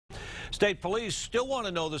State police still want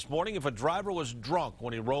to know this morning if a driver was drunk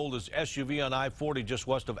when he rolled his SUV on I-40 just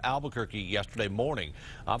west of Albuquerque yesterday morning.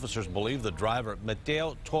 Officers believe the driver,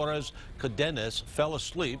 Mateo Torres Cadenas, fell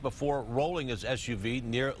asleep before rolling his SUV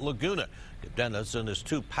near Laguna. Cadenas and his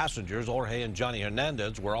two passengers, Jorge and Johnny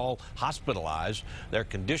Hernandez, were all hospitalized. Their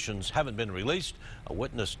conditions haven't been released. A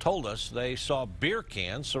witness told us they saw beer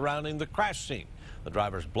cans surrounding the crash scene. The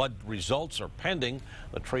driver's blood results are pending.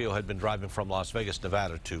 The trio had been driving from Las Vegas,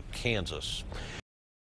 Nevada to Kansas.